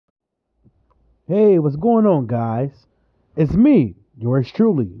Hey, what's going on, guys? It's me, yours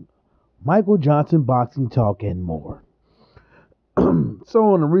truly, Michael Johnson Boxing Talk and more.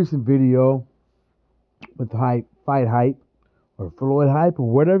 So, in a recent video with Fight Hype, or Floyd Hype, or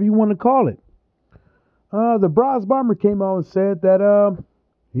whatever you want to call it, the Bronze Bomber came out and said that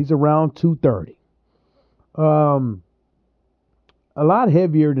he's around 230. Um, a lot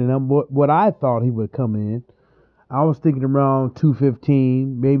heavier than what I thought he would come in. I was thinking around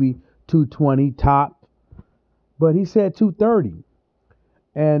 215, maybe 220 top, but he said 230.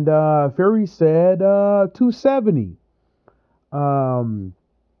 And Fury said 270. Um,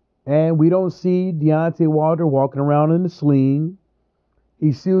 and we don't see Deontay Wilder walking around in the sling.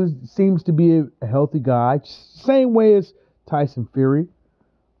 He seems to be a healthy guy, same way as Tyson Fury.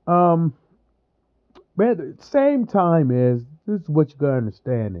 Um, but at the same time, this is what you gotta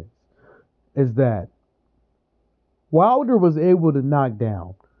understand is that Wilder was able to knock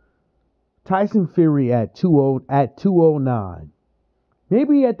down Tyson Fury at 209.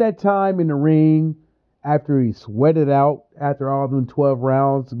 Maybe at that time in the ring, after he sweated out after all them 12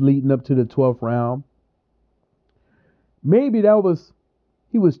 rounds leading up to the 12th round, maybe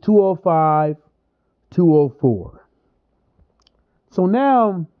he was 205, 204. So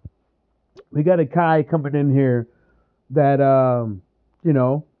now we got a guy coming in here that, you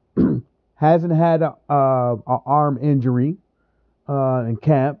know, hasn't had a arm injury in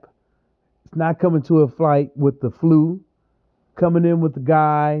camp. It's not coming to a fight with the flu. Coming in with the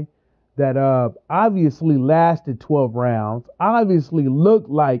guy that obviously lasted 12 rounds, obviously looked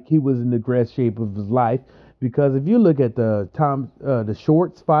like he was in the best shape of his life. Because if you look at the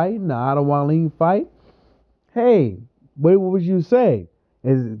Shorts fight and the Ottawa Lean fight, hey, what would you say?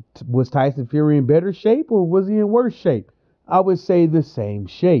 Was Tyson Fury in better shape or was he in worse shape? I would say the same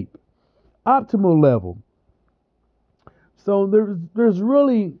shape, optimal level. So there's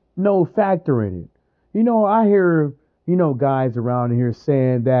really no factor in it. I hear guys around here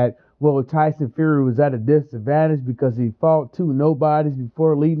saying that, well, Tyson Fury was at a disadvantage because he fought two nobodies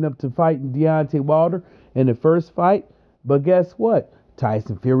before leading up to fighting Deontay Wilder in the first fight. But guess what?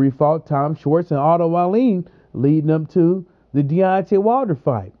 Tyson Fury fought Tom Schwartz and Otto Wallin leading up to the Deontay Wilder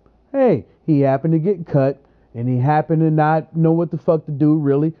fight. Hey, he happened to get cut and he happened to not know what the fuck to do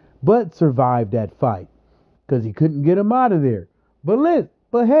really, but survived that fight because he couldn't get him out of there. But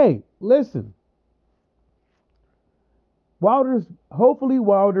hey, listen. Hopefully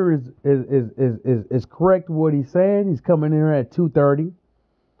Wilder is correct what he's saying. He's coming in here at 230.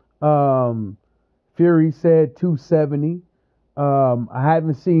 Fury said 270. I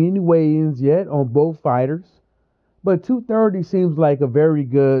haven't seen any weigh-ins yet on both fighters, but 230 seems like a very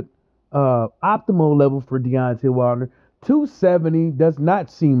good optimal level for Deontay Wilder. 270 does not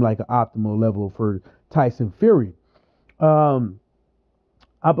seem like an optimal level for Tyson Fury.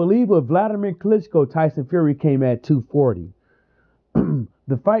 I believe with Vladimir Klitschko, Tyson Fury came at 240.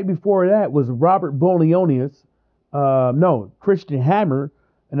 The fight before that was Robert Bolionius, no, Christian Hammer,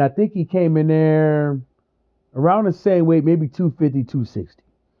 and I think he came in there around the same weight, maybe 250, 260,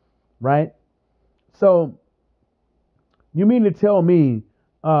 right? So you mean to tell me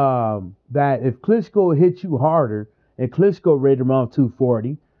that if Klitschko hit you harder, and Klitschko rated around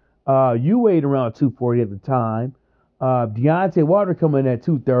 240, you weighed around 240 at the time, Deontay Wilder coming at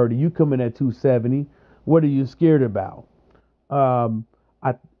 230, you coming at 270. What are you scared about? Um,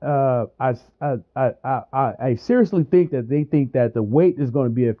 I, I seriously think that they think that the weight is going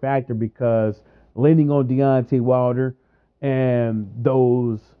to be a factor because leaning on Deontay Wilder and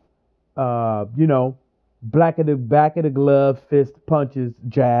those, you know, back of the glove, fist punches,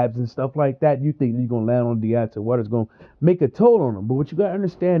 jabs, and stuff like that. You think you're going to land on Deontay Wilder's going to make a toll on him. But what you got to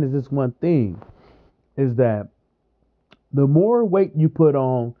understand is this one thing is that the more weight you put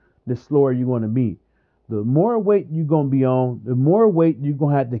on, the slower you're going to be. The more weight you're going to be on, the more weight you're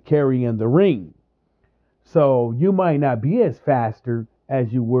going to have to carry in the ring. So you might not be as faster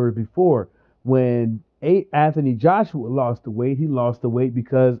as you were before. When Anthony Joshua lost the weight, he lost the weight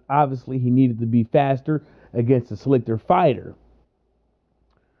because obviously he needed to be faster against a slicker fighter.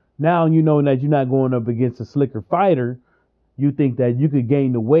 Now you know that you're not going up against a slicker fighter. You think that you could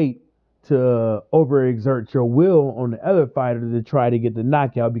gain the weight to overexert your will on the other fighter to try to get the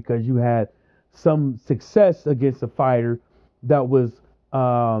knockout because you had some success against a fighter that was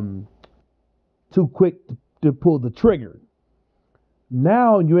too quick to pull the trigger.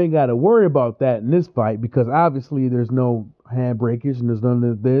 Now you ain't got to worry about that in this fight because obviously there's no hand breakage and there's none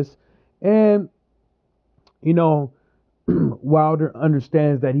of this. And, you know, Wilder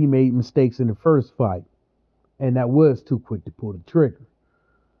understands that he made mistakes in the first fight and that was too quick to pull the trigger.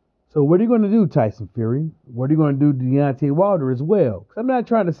 So what are you going to do, Tyson Fury? What are you going to do to Deontay Wilder as well? 'Cause I'm not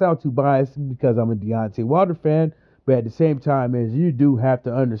trying to sound too biased because I'm a Deontay Wilder fan, but at the same time, as you do have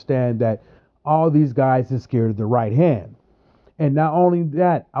to understand that all these guys are scared of the right hand. And not only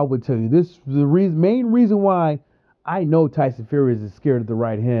that, I would tell you this: main reason why I know Tyson Fury is scared of the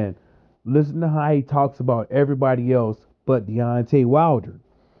right hand. Listen to how he talks about everybody else but Deontay Wilder.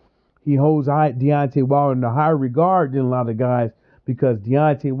 He holds Deontay Wilder in a higher regard than a lot of guys because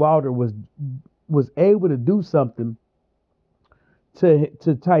Deontay Wilder was able to do something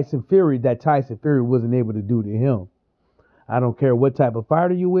to Tyson Fury that Tyson Fury wasn't able to do to him. I don't care what type of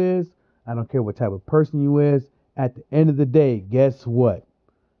fighter you is. I don't care what type of person you is. At the end of the day, guess what?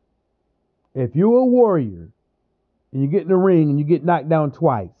 If you're a warrior and you get in the ring and you get knocked down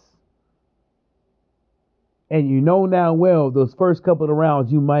twice, and you know now well those first couple of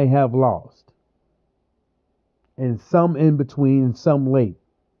rounds you might have lost, and some in between and some late,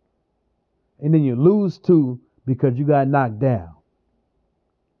 and then you lose two because you got knocked down.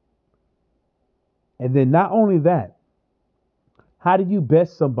 And then not only that, how do you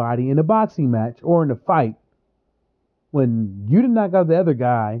best somebody in a boxing match or in a fight when you didn't knock out the other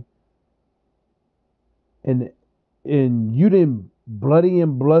guy and you didn't bloody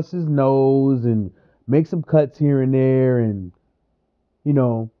and bless his nose and make some cuts here and there and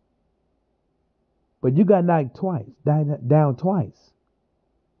but you got knocked twice, down twice.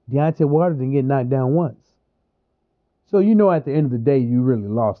 Deontay Wilder didn't get knocked down once. So at the end of the day you really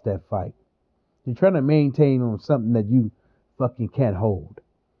lost that fight. You're trying to maintain on something that you fucking can't hold.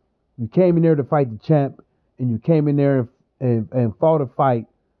 You came in there to fight the champ, and you came in there and fought a fight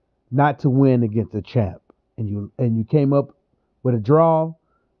not to win against the champ. And you came up with a draw,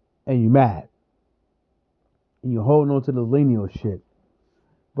 and you mad. And you're holding on to the lineal shit.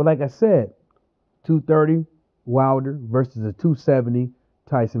 But like I said, 230 Wilder versus a 270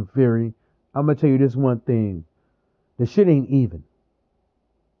 Tyson Fury. I'm going to tell you this one thing. The shit ain't even.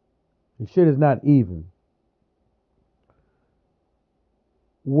 The shit is not even.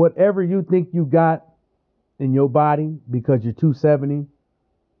 Whatever you think you got in your body because you're 270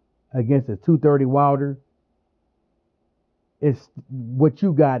 against a 230 Wilder, it's what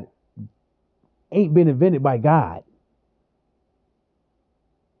you got ain't been invented by God.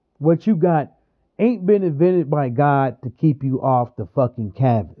 What you got ain't been invented by God to keep you off the fucking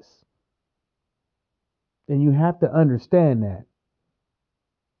canvas. And you have to understand that.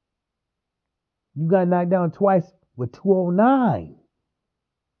 You got knocked down twice with 209.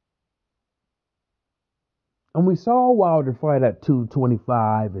 And we saw Wilder fight at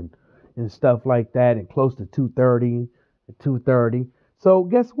 225 and stuff like that, and close to 230 and 230. So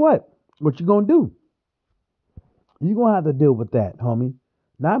guess what? What you gonna do? You gonna have to deal with that, homie.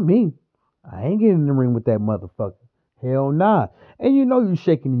 Not me. I ain't getting in the ring with that motherfucker. Hell nah. And you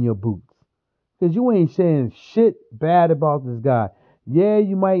shaking in your boots. Because you ain't saying shit bad about this guy. Yeah,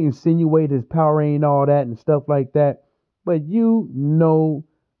 you might insinuate his power ain't all that and stuff like that. But you know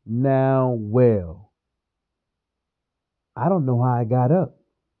now well. I don't know how I got up.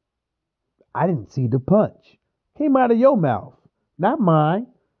 I didn't see the punch. Came out of your mouth, not mine.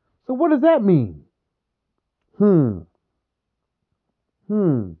 So what does that mean?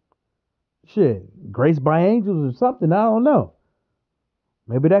 Shit, grace by angels or something, I don't know.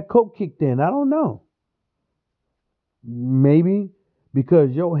 Maybe that coke kicked in, I don't know. Maybe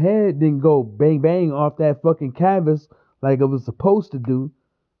because your head didn't go bang bang off that fucking canvas like it was supposed to do,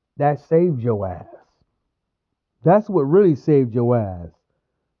 that saved your ass. That's what really saved your ass.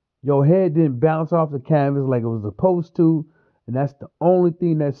 Your head didn't bounce off the canvas like it was supposed to, and that's the only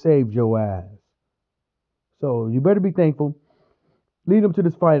thing that saved your ass. So you better be thankful. Leading up to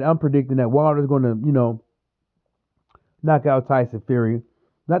this fight, I'm predicting that Wilder's going to, knock out Tyson Fury.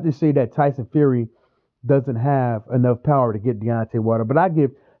 Not to say that Tyson Fury doesn't have enough power to get Deontay Wilder, but I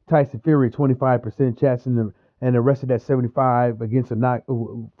give Tyson Fury a 25% chance and the rest of that 75 against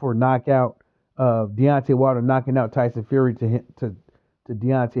for a knockout of Deontay Wilder knocking out Tyson Fury to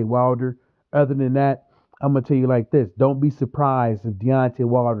Deontay Wilder. Other than that, I'm going to tell you like this. Don't be surprised if Deontay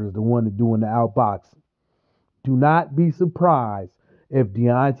Wilder is the one doing the outboxing. Do not be surprised if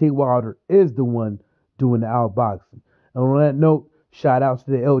Deontay Wilder is the one doing the outboxing. And on that note, shout outs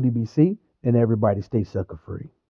to the LDBC and everybody stay sucker free.